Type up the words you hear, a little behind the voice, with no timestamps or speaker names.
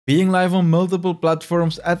Being live on multiple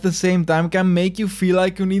platforms at the same time can make you feel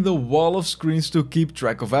like you need a wall of screens to keep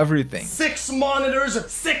track of everything. 6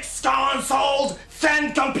 monitors, 6 consoles,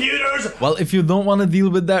 10 computers. Well, if you don't want to deal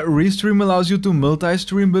with that, Restream allows you to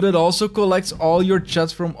multi-stream, but it also collects all your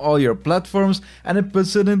chats from all your platforms and it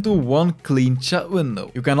puts it into one clean chat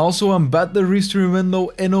window. You can also embed the Restream window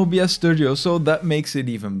in OBS Studio, so that makes it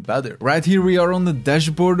even better. Right here we are on the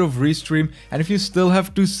dashboard of Restream, and if you still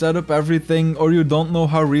have to set up everything or you don't know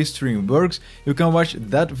how Restream works, you can watch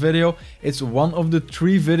that video. It's one of the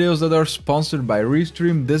 3 videos that are sponsored by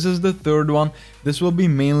Restream. This is the 3rd one. This will be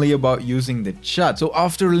mainly about using the chat. So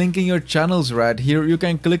after linking your channels right here, you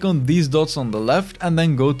can click on these dots on the left and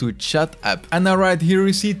then go to Chat App. And now right here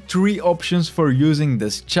you see 3 options for using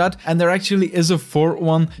this chat, and there actually is a 4th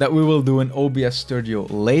one that we will do in OBS Studio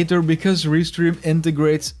later because Restream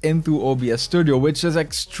integrates into OBS Studio, which is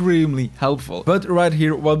extremely helpful. But right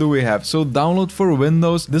here, what do we have? So download for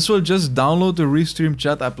Windows. This will just download the Restream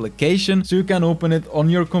chat application so you can open it on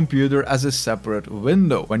your computer as a separate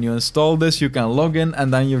window. When you install this, you can log in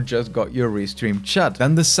and then you've just got your Restream chat.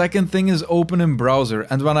 Then the second thing is open in browser,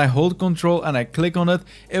 and when I hold Control and I click on it,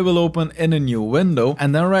 it will open in a new window,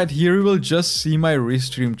 and then right here you will just see my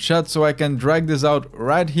Restream chat. So I can drag this out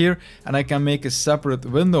right here and I can make a separate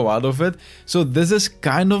window out of it. So this is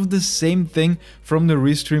kind of the same thing from the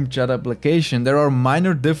Restream chat application. There are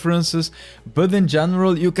minor differences, but in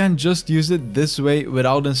general you can just use it this way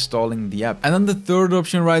without installing the app. And then the 3rd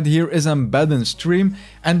option right here is embed in stream,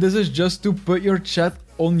 and this is just to put your chat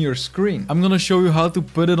on your screen. I'm gonna show you how to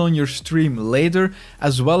put it on your stream later,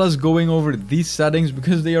 as well as going over these settings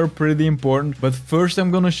because they are pretty important. But first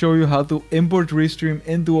I'm gonna show you how to import Restream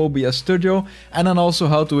into OBS Studio, and then also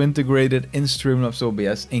how to integrate it in Streamlabs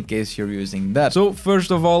OBS in case you're using that. So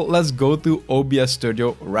first of all, let's go to OBS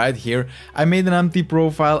Studio right here. I made an empty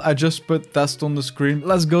profile. I just put test on the screen.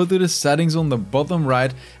 Let's go to the settings on the bottom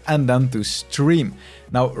right and then to stream.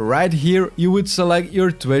 Now right here you would select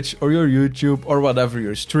your Twitch or your YouTube or whatever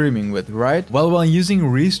you're streaming with, right? Well, when using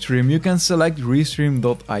Restream you can select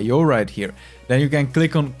Restream.io right here. Then you can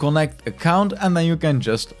click on connect account and then you can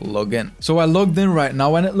just log in. So I logged in right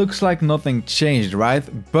now and it looks like nothing changed, right?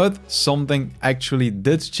 But something actually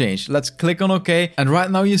did change. Let's click on OK, and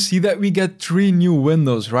right now you see that we get 3 new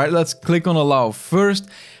windows, right? Let's click on allow first.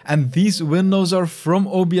 And these windows are from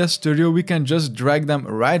OBS Studio. We can just drag them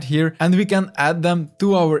right here and we can add them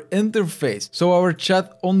to our interface. So our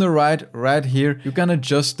chat on the right here, you can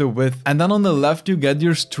adjust the width, and then on the left you get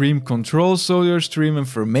your stream controls, so your stream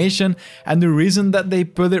information. And the reason that they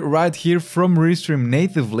put it right here from Restream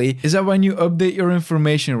natively is that when you update your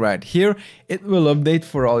information right here, it will update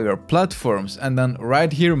for all your platforms. And then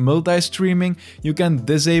right here, multi-streaming, you can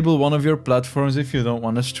disable one of your platforms if you don't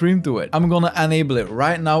want to stream to it. I'm gonna enable it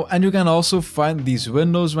right now, and you can also find these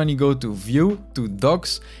windows when you go to view, to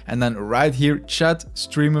docs, and then right here, chat,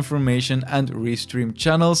 stream information, and Restream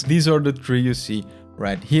channels. These are the 3 you see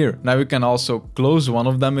right here. Now you can also close one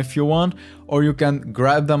of them if you want, or you can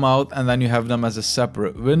grab them out and then you have them as a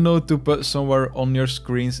separate window to put somewhere on your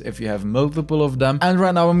screens if you have multiple of them. And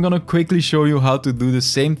right now I'm gonna quickly show you how to do the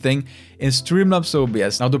same thing in Streamlabs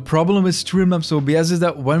OBS. Now the problem with Streamlabs OBS is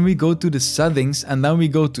that when we go to the settings and then we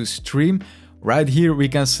go to stream, right here we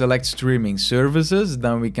can select streaming services,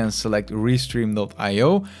 then we can select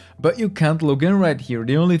Restream.io, but you can't log in right here.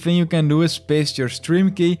 The only thing you can do is paste your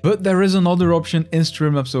stream key, but there is another option in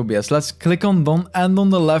Streamlabs OBS. Let's click on done, and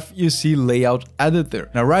on the left you see layout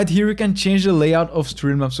editor. Now right here you can change the layout of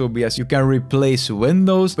Streamlabs OBS. You can replace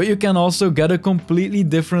windows, but you can also get a completely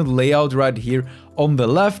different layout right here on the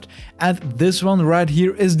left, and this one right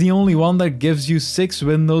here is the only one that gives you 6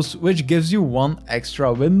 windows, which gives you 1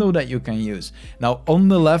 extra window that you can use. Now on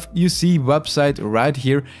the left you see website right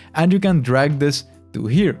here, and you can drag this to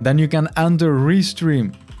here. Then you can enter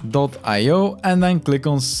Restream.io and then click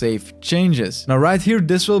on save changes. Now right here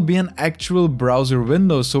this will be an actual browser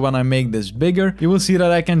window, so when I make this bigger you will see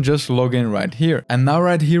that I can just log in right here. And now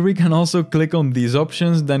right here we can also click on these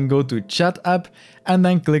options, then go to chat app and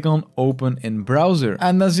then click on open in browser,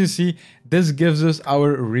 and as you see this gives us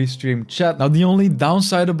our Restream chat. Now the only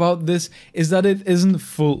downside about this is that it isn't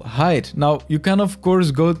full height. Now you can of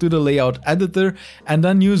course go to the layout editor and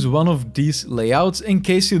then use one of these layouts in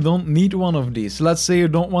case you don't need one of these. Let's say you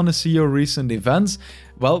don't want to see your recent events.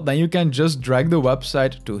 Well, then you can just drag the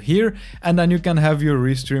website to here and then you can have your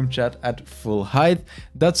Restream chat at full height.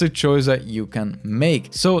 That's a choice that you can make.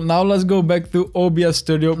 So now let's go back to OBS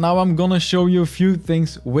Studio. Now I'm gonna show you a few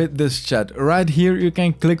things with this chat. Right here you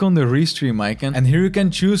can click on the Restream icon, and here you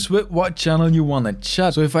can choose with what channel you want to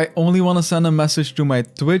chat. So if I only want to send a message to my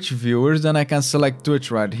Twitch viewers, then I can select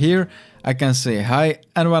Twitch right here. I can say hi,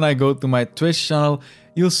 and when I go to my Twitch channel,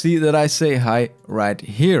 you'll see that I say hi right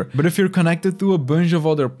here. But if you're connected to a bunch of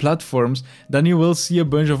other platforms, then you will see a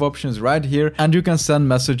bunch of options right here, and you can send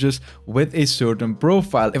messages with a certain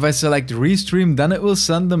profile. If I select Restream, then it will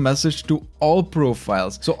send the message to all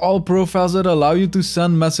profiles. So all profiles that allow you to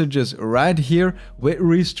send messages right here with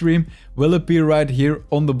Restream will appear right here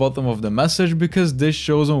on the bottom of the message, because this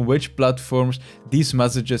shows on which platforms these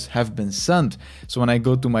messages have been sent. So when I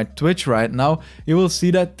go to my Twitch right now, you will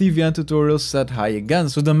see that TVN Tutorials said hi again.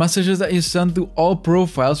 So the messages that you send to all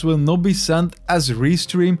profiles will not be sent as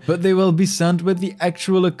Restream, but they will be sent with the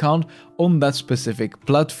actual account on that specific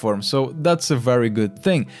platform. So that's a very good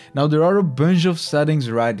thing. Now there are a bunch of settings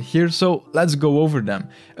right here, so let's go over them.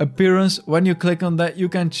 Appearance, when you click on that, you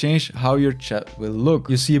can change how your chat will look.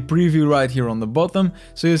 You see a preview right here on the bottom,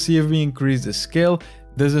 so you see if we increase the scale,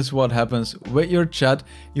 this is what happens with your chat.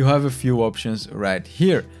 You have a few options right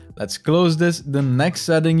here. Let's close this. The next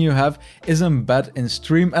setting you have is embed in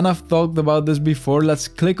stream, and I've talked about this before. Let's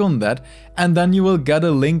click on that, and then you will get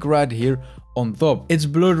a link right here on top. It's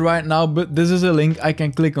blurred right now, but this is a link I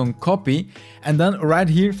can click on copy, and then right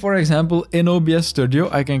here, for example, in OBS Studio,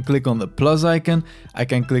 I can click on the plus icon, I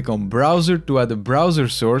can click on browser to add a browser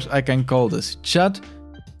source, I can call this chat,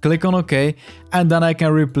 click on OK, and then I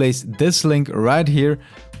can replace this link right here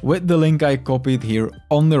with the link I copied here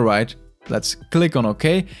on the right. Let's click on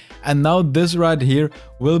OK, and now this right here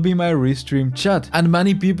will be my Restream chat. And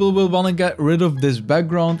many people will want to get rid of this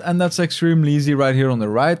background, and that's extremely easy right here on the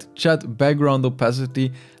right. Chat background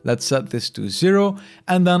opacity, let's set this to 0,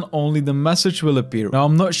 and then only the message will appear. Now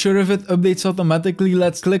I'm not sure if it updates automatically.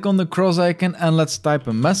 Let's click on the cross icon and let's type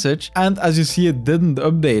a message, and as you see, it didn't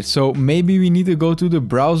update. So maybe we need to go to the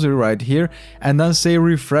browser right here and then say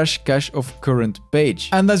refresh cache of current page.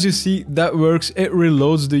 And as you see, that works. It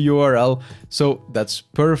reloads the URL, so that's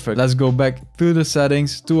perfect. Let's go back to the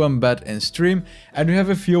settings, to embed in stream, and we have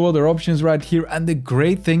a few other options right here. And the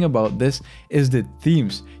great thing about this is the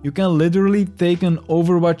themes. You can literally take an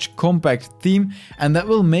Overwatch compact theme, and that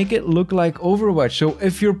will make it look like Overwatch. So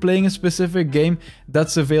if you're playing a specific game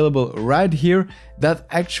that's available right here, that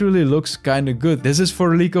actually looks kind of good. This is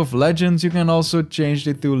for League of Legends. You can also change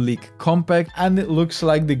it to League Compact, and it looks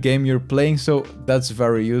like the game you're playing, so that's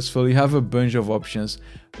very useful. You have a bunch of options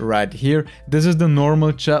right here. This is the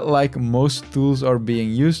normal chat like most tools are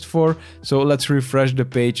being used for. So let's refresh the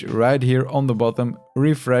page right here on the bottom,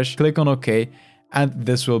 refresh, click on OK, and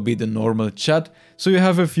this will be the normal chat. So you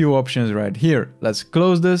have a few options right here. Let's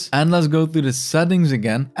close this and let's go to the settings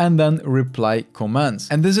again, and then reply commands.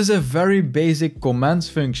 And this is a very basic commands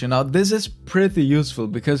function. Now this is pretty useful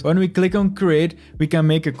because when we click on create, we can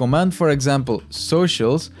make a command, for example,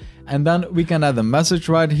 socials, and then we can add a message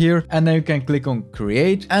right here, and then you can click on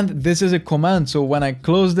create, and this is a command. So when I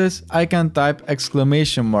close this, I can type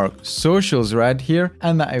 !socials right here,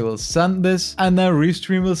 and then I will send this, and then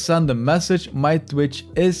Restream will send the message my Twitch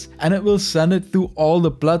is, and it will send it to all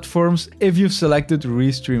the platforms if you've selected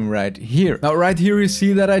Restream right here. Now right here you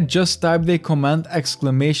see that I just typed a command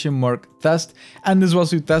 !test, and this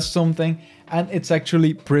was to test something. And it's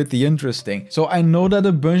actually pretty interesting. So I know that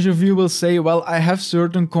a bunch of you will say, well, I have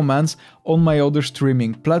certain commands on my other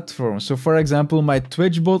streaming platforms. So for example, my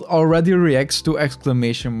Twitch bot already reacts to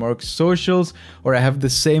 !socials, or I have the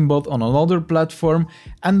same bot on another platform.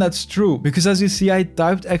 And that's true, because as you see, I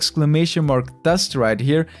typed !test right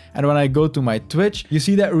here, and when I go to my Twitch, you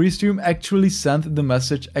see that Restream actually sent the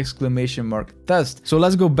message !test. So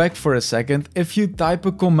let's go back for a second. If you type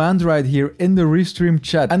a command right here in the Restream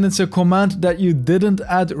chat, and it's a command that you didn't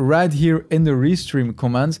add right here in the Restream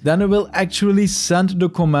commands, then it will actually send the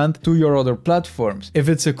command to your other platforms. If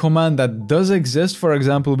it's a command that does exist, for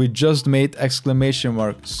example, we just made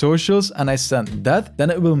 !socials and I sent that, then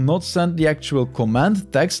it will not send the actual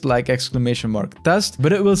command text like !test,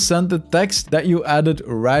 but it will send the text that you added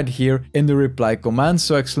right here in the reply command.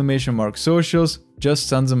 So !socials just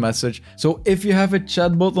sends a message. So if you have a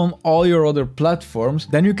chatbot on all your other platforms,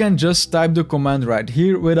 then you can just type the command right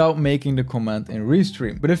here without making the command in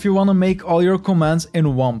Restream. But if you want to make all your commands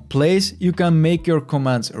in one place, you can make your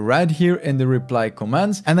commands right here in the reply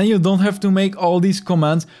commands, and then you don't have to make all these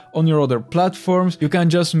commands on your other platforms. You can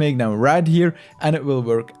just make them right here and it will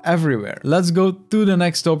work everywhere. Let's go to the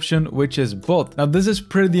next option, which is bot. Now this is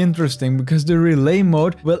pretty interesting because the relay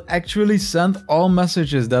mode will actually send all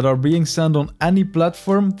messages that are being sent on any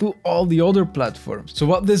platform to all the other platforms. So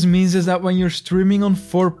what this means is that when you're streaming on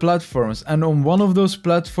 4 platforms and on one of those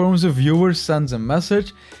platforms a viewer sends a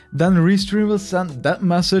message, then Restream will send that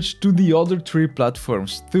message to the other 3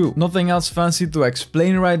 platforms too. Nothing else fancy to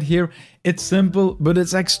explain right here. It's simple, but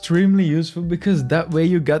it's extremely useful because that way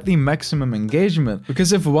you get the maximum engagement.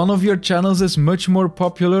 Because if one of your channels is much more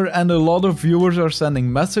popular and a lot of viewers are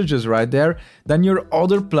sending messages right there, then your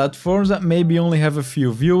other platforms that maybe only have a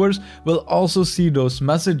few viewers will also see those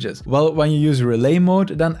messages. Well, when you use relay mode,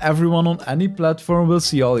 then everyone on any platform will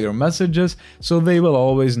see all your messages, so they will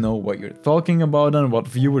always know what you're talking about and what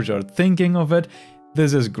viewers are thinking of it.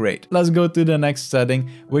 This is great. Let's go to the next setting,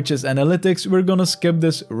 which is analytics. We're gonna skip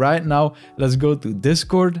this right now. Let's go to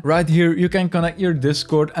Discord. Right here, you can connect your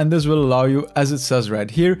Discord, and this will allow you, as it says right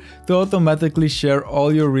here, to automatically share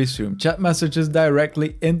all your Restream chat messages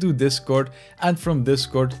directly into Discord and from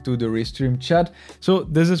Discord to the Restream chat. So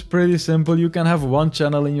this is pretty simple. You can have one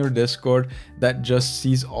channel in your Discord that just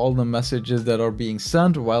sees all the messages that are being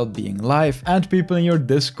sent while being live, and people in your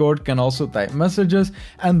Discord can also type messages,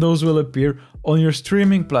 and those will appear on your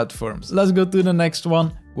streaming platforms. Let's go to the next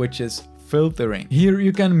one, which is filtering. Here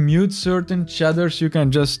you can mute certain chatters. You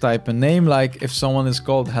can just type a name, like if someone is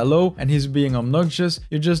called hello and he's being obnoxious,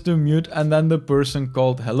 you just do mute, and then the person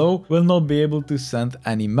called hello will not be able to send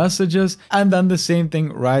any messages. And then the same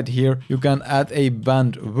thing right here, you can add a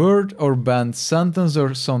banned word or banned sentence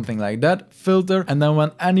or something like that, filter, and then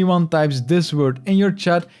when anyone types this word in your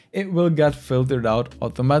chat, it will get filtered out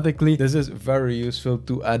automatically. This is very useful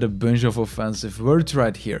to add a bunch of offensive words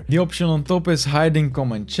right here. The option on top is hiding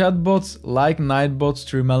common chat bots like Nightbot,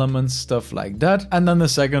 Stream Elements, stuff like that. And then the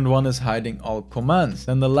second one is hiding all commands.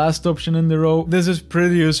 Then the last option in the row, this is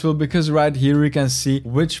pretty useful because right here we can see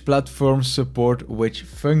which platforms support which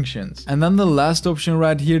functions. And then the last option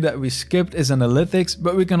right here that we skipped is analytics,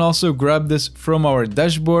 but we can also grab this from our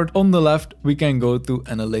dashboard. On the left, we can go to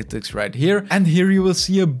analytics right here, and here you will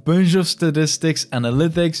see a bunch of statistics,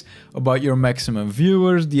 analytics about your maximum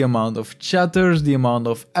viewers, the amount of chatters, the amount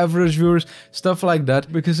of average viewers, stuff like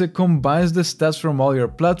that, because it combines the stats from all your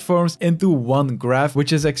platforms into one graph,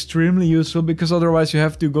 which is extremely useful because otherwise you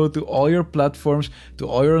have to go to all your platforms, to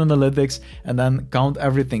all your analytics, and then count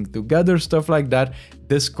everything together, stuff like that.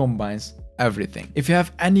 This combines everything. If you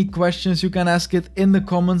have any questions, you can ask it in the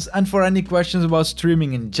comments, and for any questions about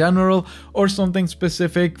streaming in general or something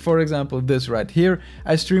specific, for example this right here,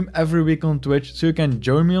 I stream every week on Twitch, so you can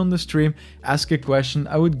join me on the stream, ask a question.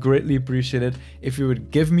 I would greatly appreciate it if you would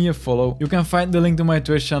give me a follow. You can find the link to my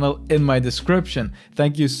Twitch channel in my description.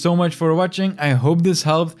 Thank you so much for watching. I hope this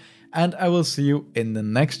helped, and I will see you in the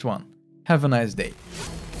next one. Have a nice day.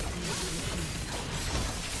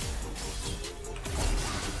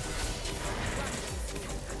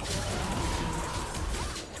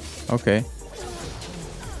 Okay.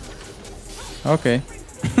 Okay.